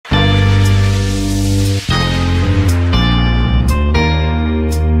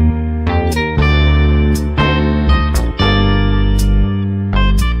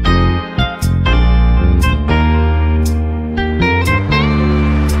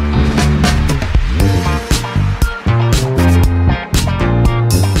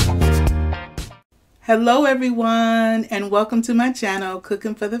Hello everyone, and welcome to my channel,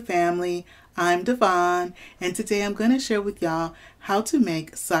 Cooking for the Family. I'm Dyvonne, and today I'm going to share with y'all how to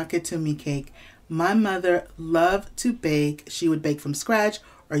make sakatumi cake. My mother loved to bake. She would bake from scratch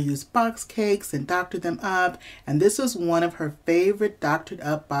or use box cakes and doctor them up, and this was one of her favorite doctored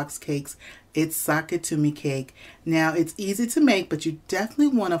up box cakes. It's sakatumi cake. Now, it's easy to make, but you definitely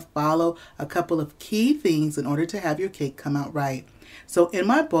want to follow a couple of key things in order to have your cake come out right. So in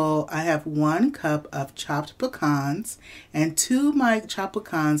my bowl, I have 1 cup of chopped pecans, and to my chopped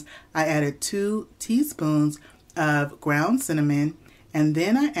pecans, I added 2 teaspoons of ground cinnamon, and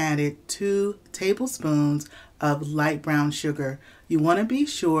then I added 2 tablespoons of light brown sugar. You want to be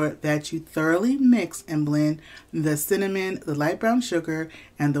sure that you thoroughly mix and blend the cinnamon, the light brown sugar,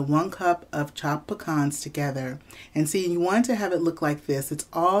 and the 1 cup of chopped pecans together. And see, you want to have it look like this. It's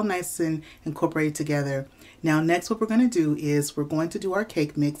all nice and incorporated together. Now next what we're going to do is we're going to do our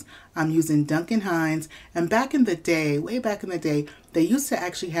cake mix. I'm using Duncan Hines, and back in the day, way back in the day, they used to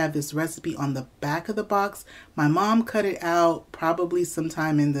actually have this recipe on the back of the box. My mom cut it out probably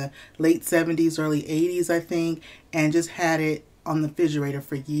sometime in the late 70s, early 80s, I think, and just had it on the refrigerator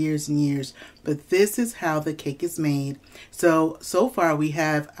for years and years. But this is how the cake is made. So far we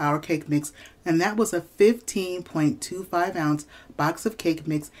have our cake mix, and that was a 15.25 ounce box of cake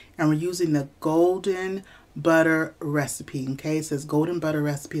mix, and we're using the golden butter recipe. Okay, it says golden butter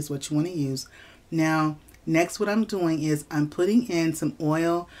recipe is what you want to use. Now next what I'm doing is I'm putting in some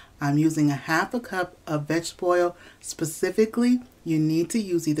oil. I'm using a 1/2 cup of vegetable oil. Specifically, you need to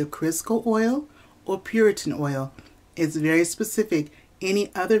use either Crisco oil or Puritan oil. It's very specific.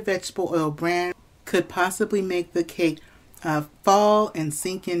 Any other vegetable oil brand could possibly make the cake fall and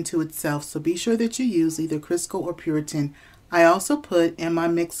sink into itself, so be sure that you use either Crisco or Puritan. I also put in my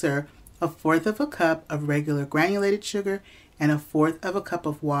mixer 1/4 cup of regular granulated sugar and 1/4 cup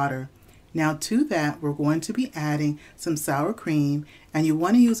of water. Now to that, we're going to be adding some sour cream, and you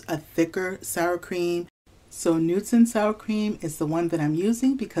want to use a thicker sour cream. So Knudsen sour cream is the one that I'm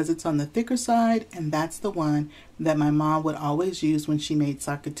using because it's on the thicker side, and that's the one that my mom would always use when she made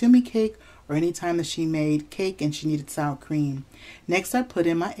sakatumi cake or anytime that she made cake and she needed sour cream. Next I put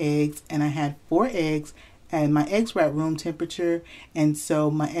in my eggs, and I had 4 eggs, and my eggs were at room temperature, and so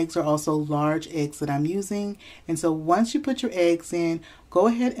my eggs are also large eggs that I'm using. And so once you put your eggs in, go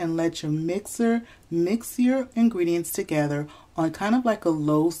ahead and let your mixer mix your ingredients together on kind of like a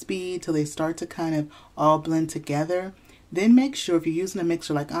low speed till they start to kind of all blend together. Then make sure, if you're using a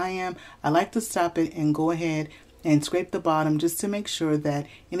mixer like I am, I like to stop it and go ahead and scrape the bottom just to make sure that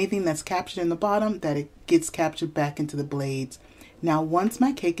anything that's captured in the bottom, that it gets captured back into the blades. Now once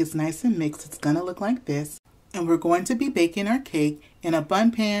my cake is nice and mixed, it's going to look like this. And we're going to be baking our cake in a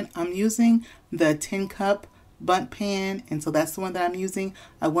bun pan. I'm using the 10 cup bundt pan, and so that's the one that I'm using.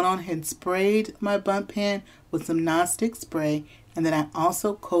 I went on ahead and sprayed my bundt pan with some non-stick spray, and then I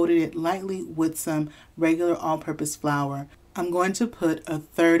also coated it lightly with some regular all-purpose flour. I'm going to put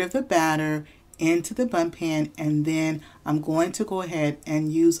 1/3 of the batter into the bundt pan, and then I'm going to go ahead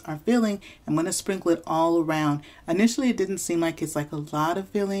and use our filling. I'm going to sprinkle it all around. Initially it didn't seem like it's like a lot of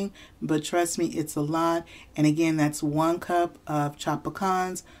filling, but trust me, it's a lot. And again, that's 1 cup of chopped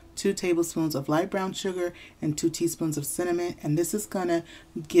pecans, 2 tablespoons of light brown sugar, and 2 teaspoons of cinnamon. And this is going to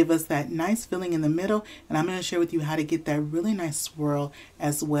give us that nice filling in the middle, and I'm going to share with you how to get that really nice swirl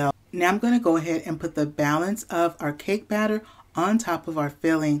as well. Now I'm going to go ahead and put the balance of our cake batter on top of our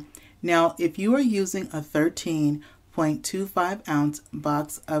filling. Now, if you are using a 13.25 ounce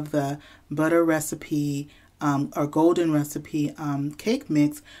box of the butter recipe or golden recipe cake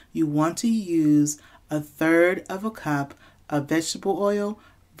mix, you want to use 1/3 cup of vegetable oil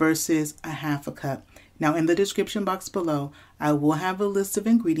versus 1/2 cup. Now, in the description box below, I will have a list of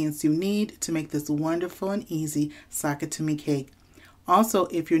ingredients you need to make this wonderful and easy sakatumi cake. Also,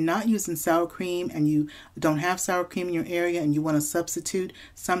 if you're not using sour cream and you don't have sour cream in your area and you want to substitute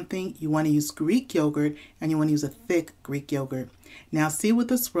something, you want to use Greek yogurt, and you want to use a thick Greek yogurt. Now see with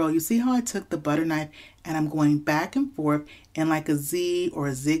the swirl, you see how I took the butter knife and I'm going back and forth in like a Z or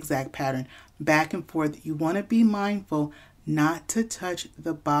a zigzag pattern, back and forth. You want to be mindful not to touch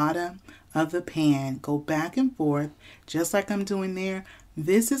the bottom of the pan. Go back and forth just like I'm doing there.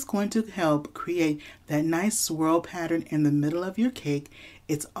 This is going to help create that nice swirl pattern in the middle of your cake.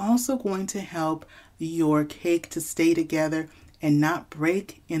 It's also going to help your cake to stay together and not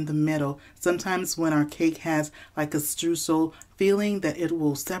break in the middle. Sometimes when our cake has like a streusel feeling, that it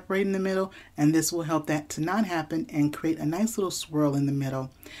will separate in the middle, and this will help that to not happen and create a nice little swirl in the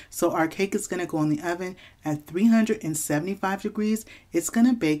middle. So our cake is going to go in the oven at 375 degrees. It's going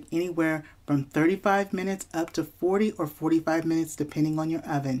to bake anywhere from 35 minutes up to 40 or 45 minutes depending on your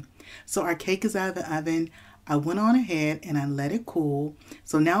oven. So our cake is out of the oven. I went on ahead and I let it cool.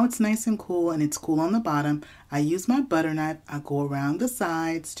 So now it's nice and cool, and it's cool on the bottom. I use my butter knife. I go around the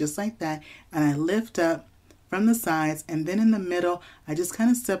sides just like that, and I lift up from the sides, and then in the middle I just kind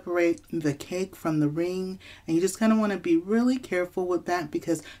of separate the cake from the ring, and you just kind of want to be really careful with that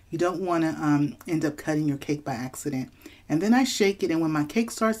because you don't want to end up cutting your cake by accident. And then I shake it, and when my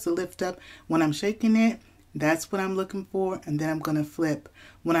cake starts to lift up, when I'm shaking it, that's what I'm looking for, and then I'm going to flip.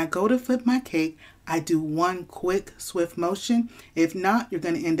 When I go to flip my cake, I do one quick, swift motion. If not, you're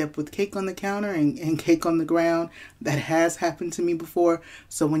going to end up with cake on the counter and cake on the ground. That has happened to me before.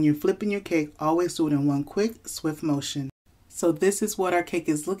 So when you're flipping your cake, always do it in one quick, swift motion. So this is what our cake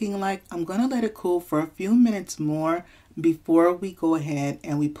is looking like. I'm going to let it cool for a few minutes more before we go ahead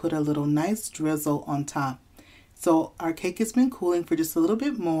and we put a little nice drizzle on top. So our cake has been cooling for just a little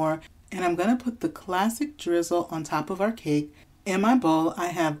bit more, and I'm going to put the classic drizzle on top of our cake. In my bowl, I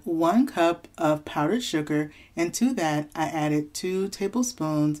have 1 cup of powdered sugar, and to that, I added 2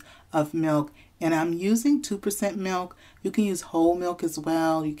 tablespoons of milk, and I'm using 2% milk. You can use whole milk as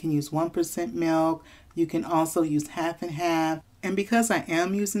well. You can use 1% milk. You can also use half and half. And because I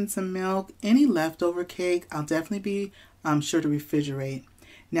am using some milk, any leftover cake, I'll definitely be sure to refrigerate.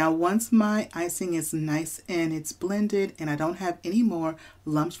 Now, once my icing is nice and it's blended and I don't have any more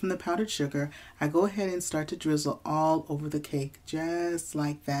lumps from the powdered sugar, I go ahead and start to drizzle all over the cake, just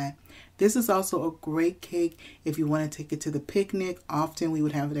like that. This is also a great cake if you want to take it to the picnic. Often we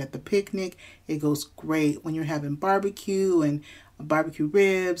would have it at the picnic. It goes great when you're having barbecue and barbecue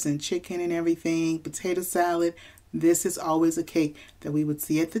ribs and chicken and everything, potato salad. This is always a cake that we would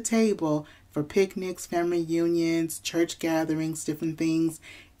see at the table for picnics, family reunions, church gatherings, different things.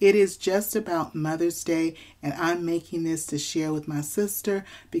 It is just about Mother's Day, and I'm making this to share with my sister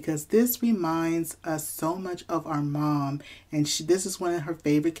because this reminds us so much of our mom, and this is one of her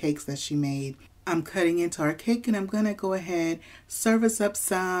favorite cakes that she made. I'm cutting into our cake, and I'm going to go ahead, serve us up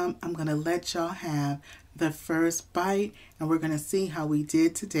some. I'm going to let y'all have the first bite, and we're going to see how we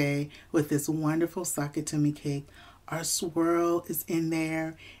did today with this wonderful sakatumi cake. Our swirl is in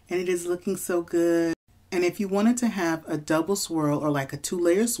there, and it is looking so good. And if you wanted to have a double swirl or like a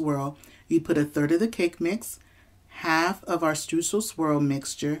 2-layer swirl, you put 1/3 of the cake mix, half of our streusel swirl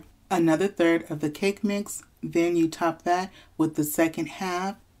mixture, another 1/3 of the cake mix, then you top that with the second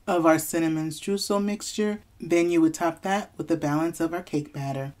half of our cinnamon streusel mixture, then you would top that with the balance of our cake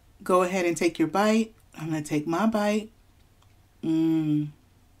batter. Go ahead and take your bite. I'm going to take my bite.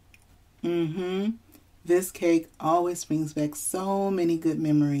 This cake always brings back so many good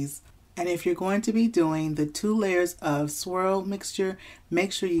memories. And if you're going to be doing the 2 layers of swirl mixture,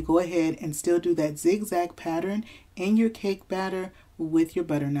 make sure you go ahead and still do that zigzag pattern in your cake batter with your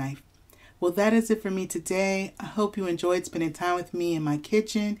butter knife. Well, that is it for me today. I hope you enjoyed spending time with me in my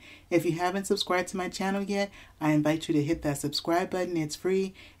kitchen. If you haven't subscribed to my channel yet, I invite you to hit that subscribe button. It's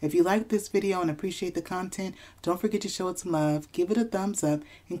free. If you like this video and appreciate the content, don't forget to show it some love, give it a thumbs up,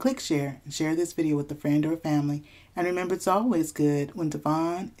 and click share. And share this video with a friend or a family. And remember, it's always good when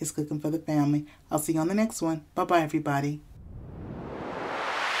Dyvonne is cooking for the family. I'll see you on the next one. Bye-bye, everybody.